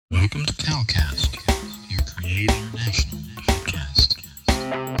Welcome to Calcast, your Create International podcast.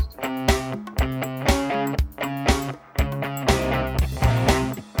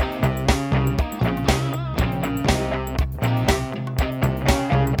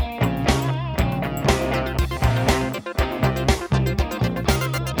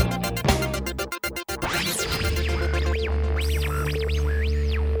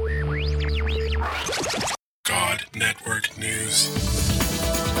 God Network News,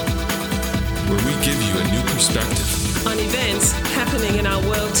 where we give you a new perspective on events happening in our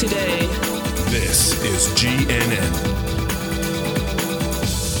world today. This is GNN.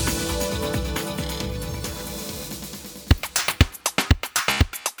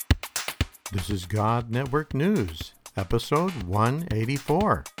 This is God Network News, episode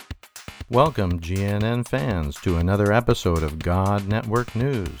 184. Welcome, GNN fans, to another episode of God Network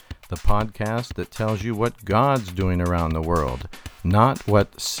News, the podcast that tells you what God's doing around the world. Not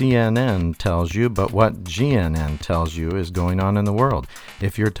what CNN tells you, but what GNN tells you is going on in the world.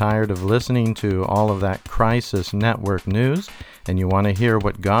 If you're tired of listening to all of that crisis network news and you want to hear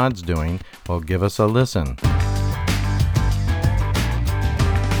what God's doing, well, give us a listen.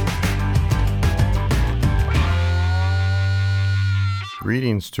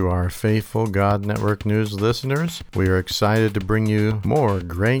 Greetings to our faithful God Network News listeners. We are excited to bring you more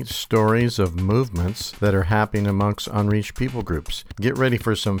great stories of movements that are happening amongst unreached people groups. Get ready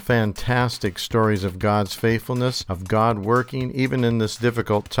for some fantastic stories of God's faithfulness, of God working even in this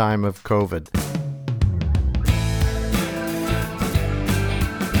difficult time of COVID.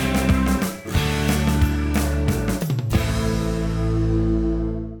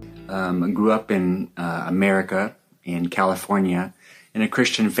 I grew up in America, in California, in a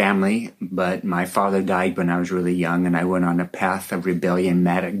Christian family, but my father died when I was really young, and I went on a path of rebellion,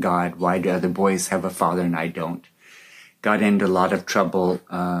 mad at God. Why do other boys have a father and I don't? Got into a lot of trouble,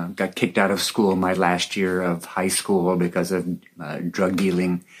 got kicked out of school my last year of high school because of drug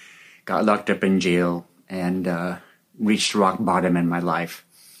dealing, got locked up in jail, and reached rock bottom in my life.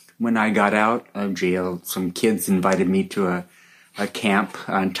 When I got out of jail, some kids invited me to a camp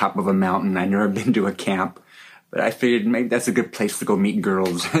on top of a mountain. I'd never been to a camp. But I figured maybe that's a good place to go meet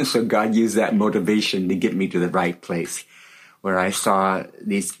girls. So God used that motivation to get me to the right place, where I saw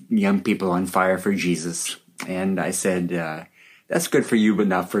these young people on fire for Jesus. And I said, that's good for you, but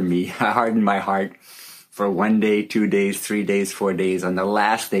not for me. I hardened my heart for 1 day, 2 days, 3 days, 4 days. On the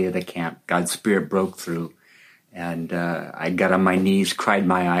last day of the camp, God's Spirit broke through. And I got on my knees, cried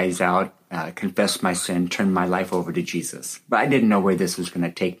my eyes out, confessed my sin, turned my life over to Jesus. But I didn't know where this was going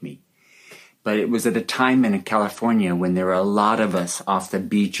to take me. But it was at a time in California when there were a lot of us off the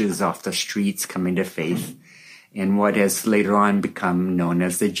beaches, off the streets, coming to faith in what has later on become known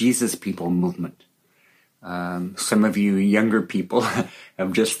as the Jesus People movement. Some of you younger people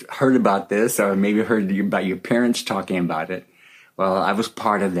have just heard about this, or maybe heard about your parents talking about it. Well, I was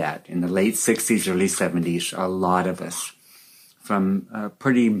part of that. In the late 60s, early 70s, a lot of us from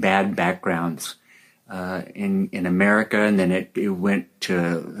pretty bad backgrounds. In America, and then it went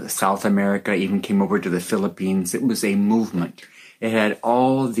to South America, even came over to the Philippines. It was a movement. It had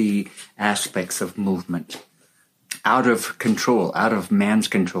all the aspects of movement, out of control, out of man's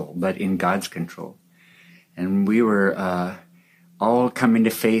control, but in God's control. And we were all coming to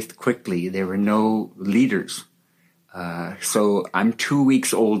faith quickly. There were no leaders. So I'm 2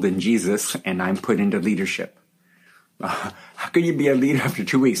 weeks old in Jesus, and I'm put into leadership. How can you be a leader after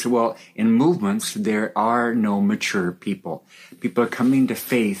 2 weeks? Well, in movements, there are no mature people. People are coming to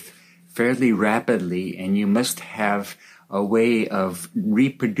faith fairly rapidly, and you must have a way of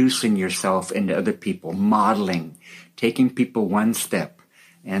reproducing yourself into other people, modeling, taking people one step.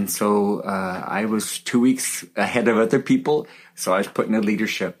 And so I was 2 weeks ahead of other people, so I was put into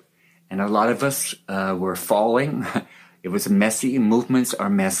leadership. And a lot of us were falling. It was messy. Movements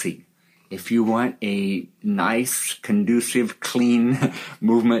are messy. If you want a nice, conducive, clean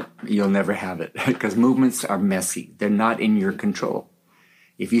movement, you'll never have it, because movements are messy. They're not in your control.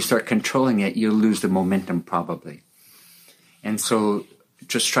 If you start controlling it, you'll lose the momentum probably. And so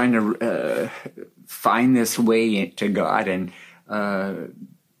just trying to find this way to God and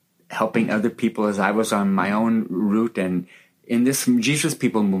helping other people as I was on my own route. And in this Jesus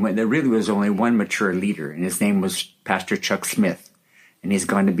People movement, there really was only one mature leader, and his name was Pastor Chuck Smith. And he's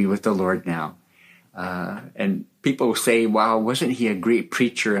going to be with the Lord now. And people say, wow, wasn't he a great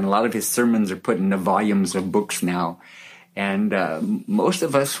preacher? And a lot of his sermons are put into volumes of books now. And most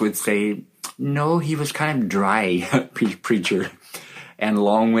of us would say, no, he was kind of dry preacher and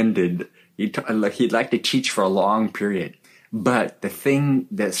long-winded. He'd like to teach for a long period. But the thing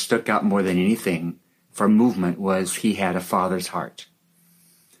that stuck out more than anything for movement was he had a father's heart.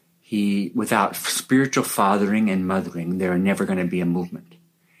 without spiritual fathering and mothering, there are never going to be a movement.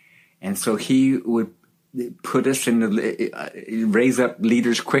 And so he would put us raise up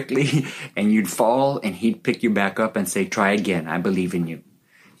leaders quickly, and you'd fall, and he'd pick you back up and say, try again, I believe in you.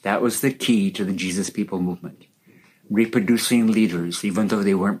 That was the key to the Jesus People movement. Reproducing leaders, even though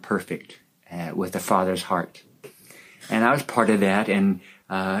they weren't perfect, with the Father's heart. And I was part of that, and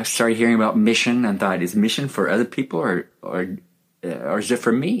started hearing about mission and thought, is mission for other people or is it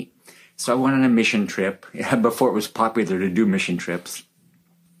for me? So I went on a mission trip before it was popular to do mission trips.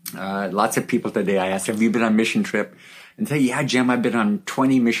 Lots of people today I asked, have you been on a mission trip? And they say, yeah, Jim, I've been on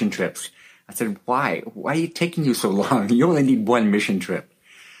 20 mission trips. I said, why? Why are you taking you so long? You only need one mission trip.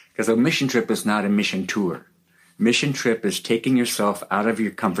 Because a mission trip is not a mission tour. Mission trip is taking yourself out of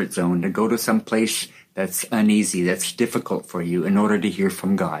your comfort zone to go to some place that's uneasy, that's difficult for you in order to hear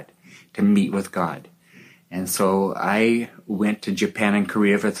from God, to meet with God. And so I went to Japan and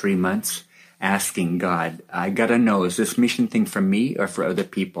Korea for 3 months, asking God, I got to know, is this mission thing for me or for other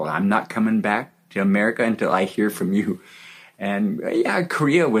people? I'm not coming back to America until I hear from you. And yeah,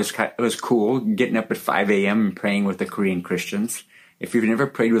 Korea was cool, getting up at 5 a.m. and praying with the Korean Christians. If you've never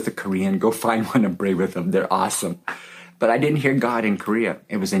prayed with a Korean, go find one and pray with them. They're awesome. But I didn't hear God in Korea.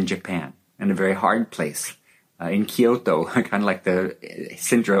 It was in Japan, in a very hard place, in Kyoto, kind of like the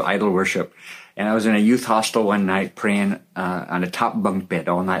center of idol worship. And I was in a youth hostel one night praying on a top bunk bed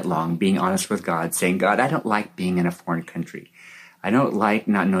all night long, being honest with God, saying, God, I don't like being in a foreign country. I don't like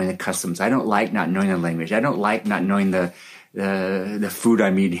not knowing the customs. I don't like not knowing the language. I don't like not knowing the food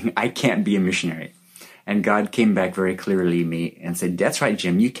I'm eating. I can't be a missionary. And God came back very clearly to me and said, that's right,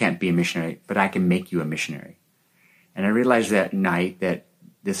 Jim, you can't be a missionary, but I can make you a missionary. And I realized that night that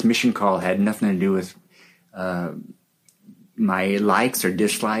this mission call had nothing to do with my likes or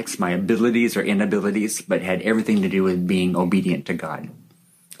dislikes, my abilities or inabilities, but had everything to do with being obedient to God.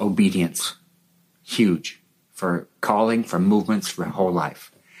 Obedience, huge for calling, for movements, for whole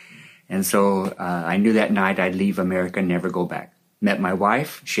life. And so I knew that night I'd leave America and never go back. Met my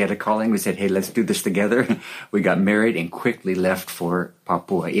wife. She had a calling. We said, hey, let's do this together. We got married and quickly left for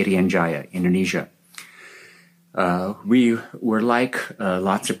Papua, Irian Jaya, Indonesia. We were like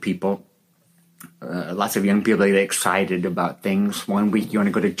lots of people, lots of young people that get excited about things. One week you want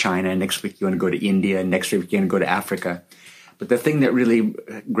to go to China, next week you want to go to India, next week you want to go to Africa. But the thing that really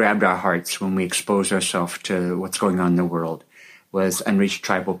grabbed our hearts when we exposed ourselves to what's going on in the world was unreached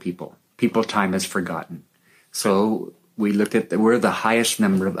tribal people. People time is forgotten. So we looked at, we're the highest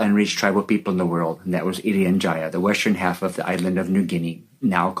number of unreached tribal people in the world, and that was Irian Jaya, the western half of the island of New Guinea,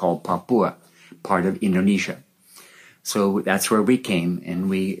 now called Papua, part of Indonesia. So that's where we came, and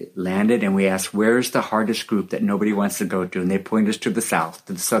we landed, and we asked, where's the hardest group that nobody wants to go to? And they pointed us to the south,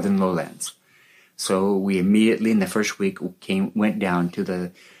 to the southern lowlands. So we immediately, in the first week, went down to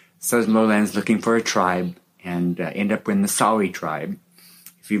the southern lowlands looking for a tribe, and ended up in the Sawi tribe.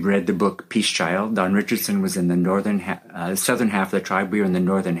 If you've read the book Peace Child, Don Richardson was in the southern half of the tribe. We were in the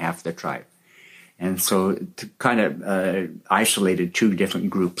northern half of the tribe. And so to kind of isolated two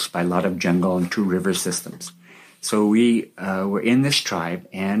different groups by a lot of jungle and two river systems. So we were in this tribe,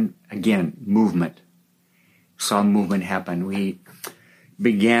 and again, movement. Saw movement happen. We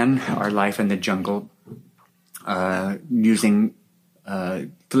began our life in the jungle using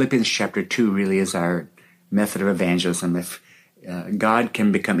Philippians chapter 2 really is our method of evangelism. If God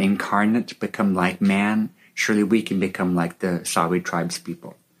can become incarnate, become like man, surely we can become like the Sawi tribes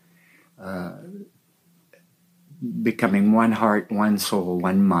people. Becoming one heart, one soul,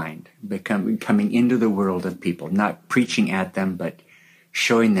 one mind, coming into the world of people, not preaching at them, but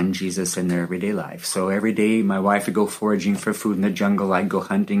showing them Jesus in their everyday life. So every day my wife would go foraging for food in the jungle. I'd go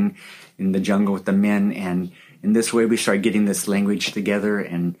hunting in the jungle with the men. And in this way, we started getting this language together.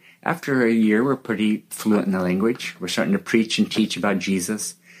 And after a year, we're pretty fluent in the language. We're starting to preach and teach about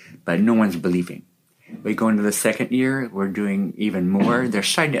Jesus, but no one's believing. We go into the second year, we're doing even more. They're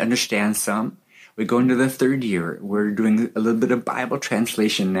starting to understand some. We go into the third year, we're doing a little bit of Bible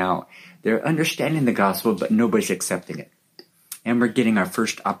translation now. They're understanding the gospel, but nobody's accepting it. And we're getting our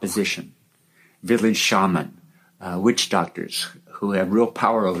first opposition. Village shaman, witch doctors who have real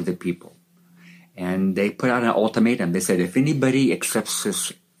power over the people. And they put out an ultimatum. They said, if anybody accepts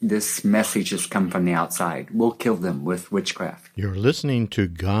this message that's come from the outside, we'll kill them with witchcraft. You're listening to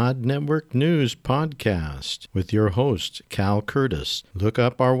God Network News Podcast with your host, Cal Curtis. Look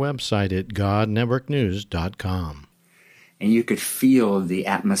up our website at godnetworknews.com. And you could feel the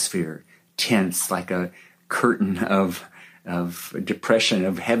atmosphere tense like a curtain of depression,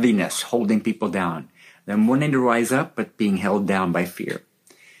 of heaviness, holding people down. Them wanting to rise up, but being held down by fear.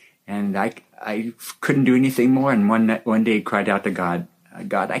 And I couldn't do anything more. And one day cried out to God,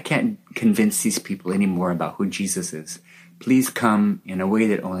 God, I can't convince these people anymore about who Jesus is. Please come in a way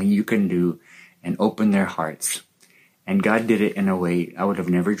that only you can do and open their hearts. And God did it in a way I would have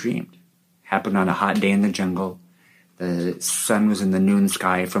never dreamed. Happened on a hot day in the jungle. The sun was in the noon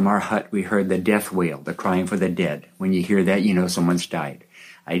sky. From our hut, we heard the death wail, the crying for the dead. When you hear that, you know someone's died.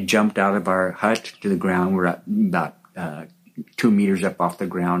 I jumped out of our hut to the ground. We're about 2 meters up off the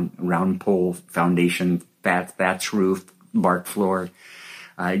ground, round pole, foundation, thatch roof, bark floor.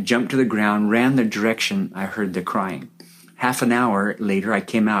 I jumped to the ground, ran the direction I heard the crying. Half an hour later, I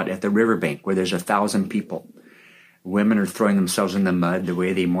came out at the riverbank where there's 1,000 people. Women are throwing themselves in the mud the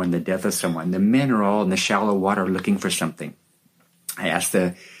way they mourn the death of someone. The men are all in the shallow water looking for something. I asked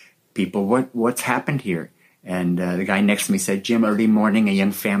the people, what's happened here? And the guy next to me said, Jim, early morning, a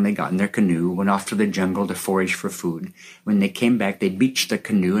young family got in their canoe, went off to the jungle to forage for food. When they came back, they beached the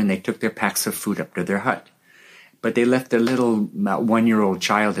canoe and they took their packs of food up to their hut. But they left their little, about 1-year-old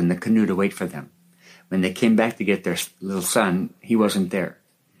child in the canoe to wait for them. When they came back to get their little son, he wasn't there.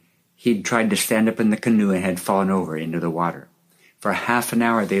 He'd tried to stand up in the canoe and had fallen over into the water. For half an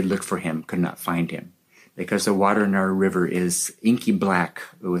hour, they looked for him, could not find him, because the water in our river is inky black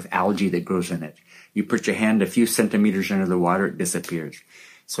with algae that grows in it. You put your hand a few centimeters under the water, it disappears.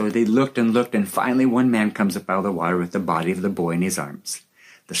 So they looked, and finally one man comes up out of the water with the body of the boy in his arms.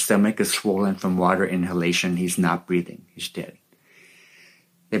 The stomach is swollen from water inhalation. He's not breathing. He's dead.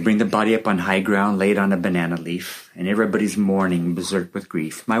 They bring the body up on high ground, laid on a banana leaf, and everybody's mourning, berserk with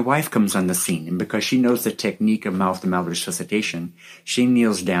grief. My wife comes on the scene, and because she knows the technique of mouth-to-mouth resuscitation, she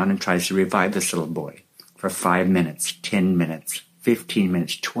kneels down and tries to revive this little boy. For 5 minutes, 10 minutes, 15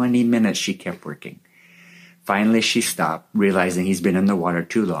 minutes, 20 minutes, she kept working. Finally, she stopped, realizing he's been in the water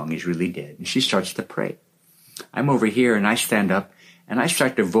too long, he's really dead, and she starts to pray. I'm over here, and I stand up, and I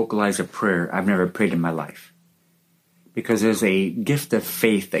start to vocalize a prayer I've never prayed in my life. Because there's a gift of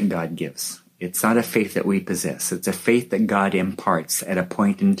faith that God gives. It's not a faith that we possess. It's a faith that God imparts at a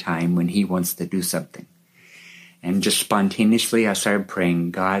point in time when he wants to do something. And just spontaneously, I started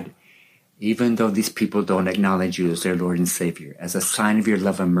praying, God, even though these people don't acknowledge you as their Lord and Savior, as a sign of your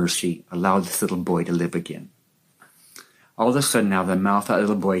love and mercy, allow this little boy to live again. All of a sudden, out of the mouth of that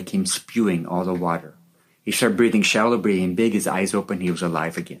little boy came spewing all the water. He started breathing shallow, breathing big, his eyes open, he was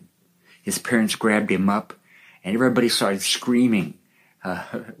alive again. His parents grabbed him up, and everybody started screaming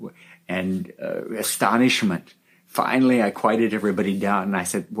and astonishment. Finally, I quieted everybody down, and I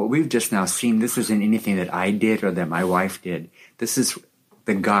said, what we've just now seen, this isn't anything that I did or that my wife did. This is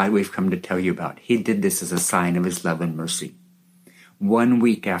the God we've come to tell you about. He did this as a sign of his love and mercy. 1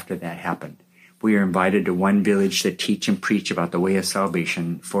 week after that happened, we were invited to one village to teach and preach about the way of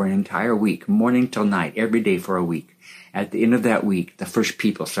salvation for an entire week, morning till night, every day for a week. At the end of that week, the first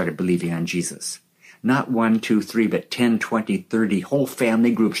people started believing on Jesus. Not 1, 2, 3, but 10, 20, 30, whole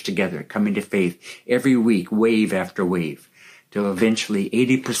family groups together coming to faith every week, wave after wave, till eventually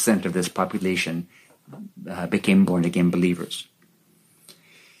 80% of this population became born-again believers.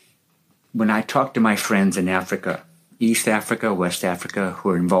 When I talk to my friends in Africa, East Africa, West Africa, who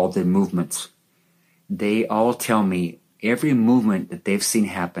are involved in movements, they all tell me every movement that they've seen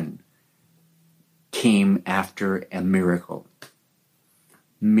happen came after a miracle.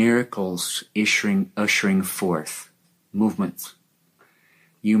 Miracles ushering forth movements.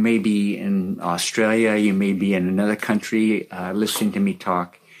 You may be in Australia, you may be in another country listening to me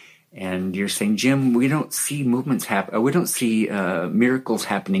talk, and you're saying, Jim, we don't see movements happen. We don't see miracles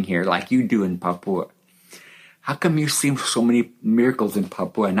happening here like you do in Papua. How come you see so many miracles in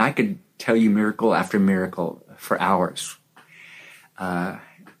Papua? And I could tell you miracle after miracle for hours.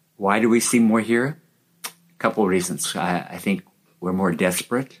 Why do we see more here? A couple of reasons. I think we're more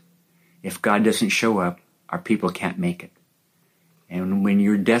desperate. If God doesn't show up, our people can't make it. And when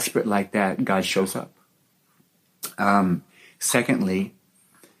you're desperate like that, God shows up. Secondly,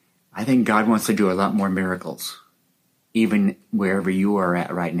 I think God wants to do a lot more miracles, even wherever you are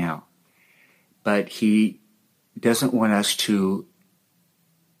at right now. But he doesn't want us to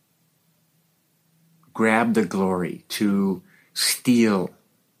grab the glory, to steal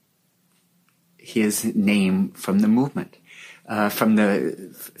his name from the movement. From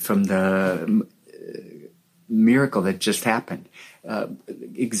the miracle that just happened.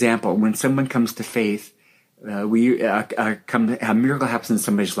 Example: when someone comes to faith, a miracle happens in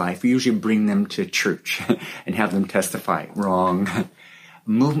somebody's life. We usually bring them to church and have them testify. Wrong.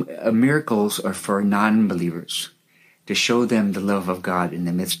 Miracles are for non-believers, to show them the love of God in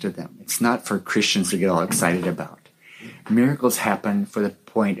the midst of them. It's not for Christians to get all excited about. Miracles happen for the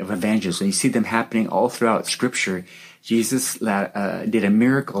point of evangelism. You see them happening all throughout Scripture. Jesus did a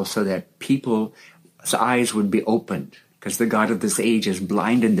miracle so that people's eyes would be opened because the God of this age has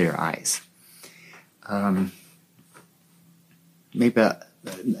blinded their eyes. Maybe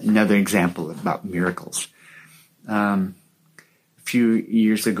another example about miracles. A few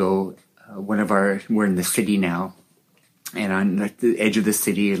years ago, we're in the city now, and on the edge of the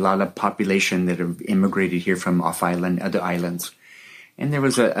city, a lot of population that have immigrated here from off island, other islands. And there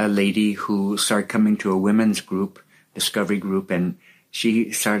was a lady who started coming to a women's group, discovery group, and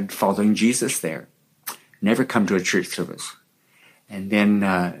she started following Jesus there. Never come to a church service. And then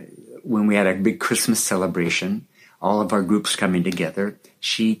when we had a big Christmas celebration, all of our groups coming together,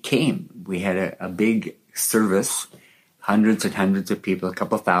 she came. We had a big service, hundreds and hundreds of people, a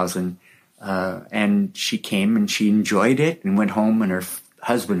couple thousand, and she came and she enjoyed it and went home, and her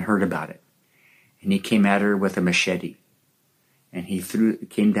husband heard about it. And he came at her with a machete. And he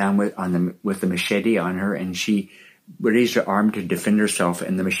came down with the machete on her, and she raised her arm to defend herself,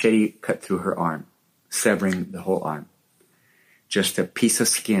 and the machete cut through her arm, severing the whole arm. Just a piece of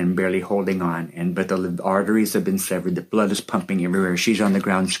skin barely holding on, but the arteries have been severed. The blood is pumping everywhere. She's on the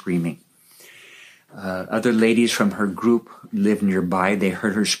ground screaming. Other ladies from her group lived nearby. They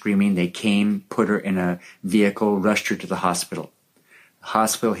heard her screaming. They came, put her in a vehicle, rushed her to the hospital. The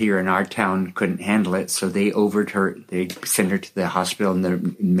hospital here in our town couldn't handle it, so they sent her to the hospital in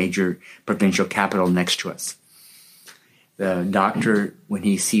the major provincial capital next to us. The doctor, when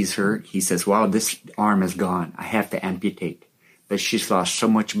he sees her, he says, "Wow, this arm is gone. I have to amputate. But she's lost so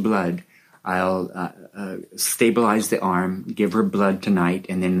much blood. I'll stabilize the arm, give her blood tonight,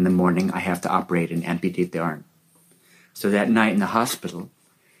 and then in the morning I have to operate and amputate the arm." So that night in the hospital,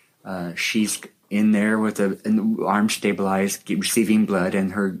 she's in there with an arm stabilized, receiving blood,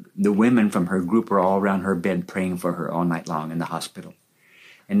 and the women from her group are all around her bed praying for her all night long in the hospital.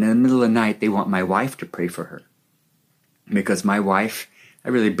 And in the middle of the night, they want my wife to pray for her, because my wife, I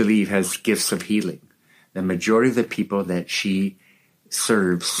really believe, has gifts of healing. The majority of the people that she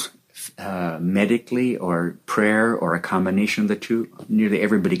serves medically or prayer or a combination of the two, nearly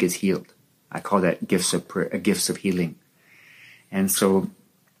everybody gets healed. I call that gifts of healing. And so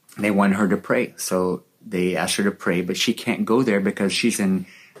they want her to pray. So they asked her to pray, but she can't go there because she's in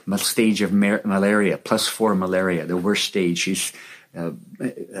a stage of malaria, +4 malaria, the worst stage. She's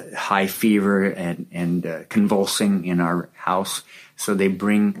high fever and convulsing in our house. So they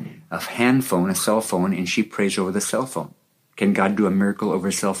bring a cell phone, and she prays over the cell phone. Can God do a miracle over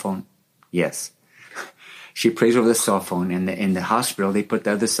a cell phone? Yes. She prays over the cell phone, and in the hospital, they put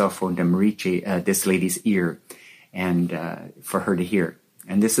the other cell phone to Mariche, this lady's ear, and for her to hear.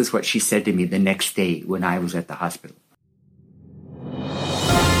 And this is what she said to me the next day when I was at the hospital.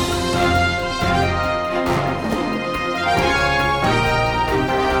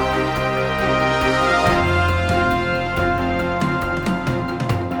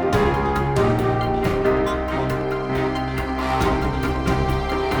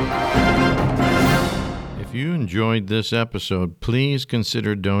 If you enjoyed this episode, please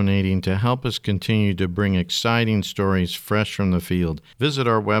consider donating to help us continue to bring exciting stories fresh from the field. Visit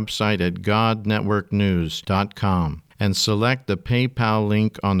our website at godnetworknews.com and select the PayPal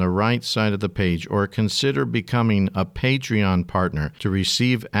link on the right side of the page, or consider becoming a Patreon partner to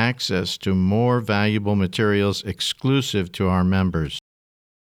receive access to more valuable materials exclusive to our members.